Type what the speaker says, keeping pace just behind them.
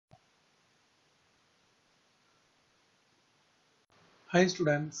Hi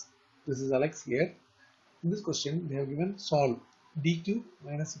students, this is Alex here. In this question, they have given solve d cube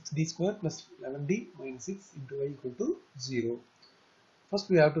minus 6d square plus 11d minus 6 into y equal to 0. First,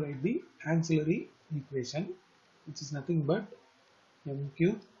 we have to write the auxiliary equation, which is nothing but m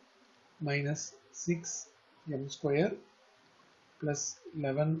cube minus 6m square plus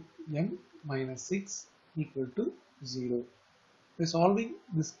 11m minus 6 equal to 0. By solving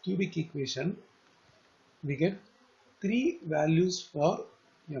this cubic equation, we get three values for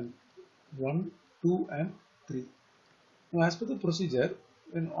m: 1, 2 and 3. Now as per the procedure,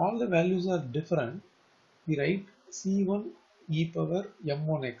 when all the values are different, we write c1 e power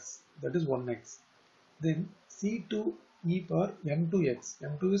m1x, that is 1x. Then c2 e power m2x,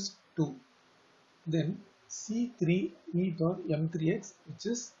 m2 is 2. Then c3 e power m3x, which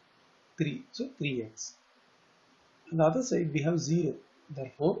is 3, so 3x. On the other side, we have 0.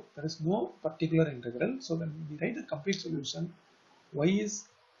 Therefore, there is no particular integral. So when we write the complete solution, y is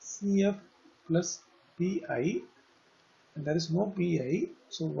cf plus pi, and there is no pi.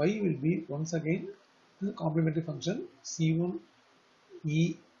 So y will be once again the complementary function c1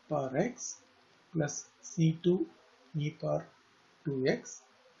 e power x plus c2 e power 2x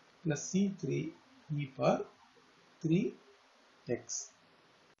plus c3 e power 3x.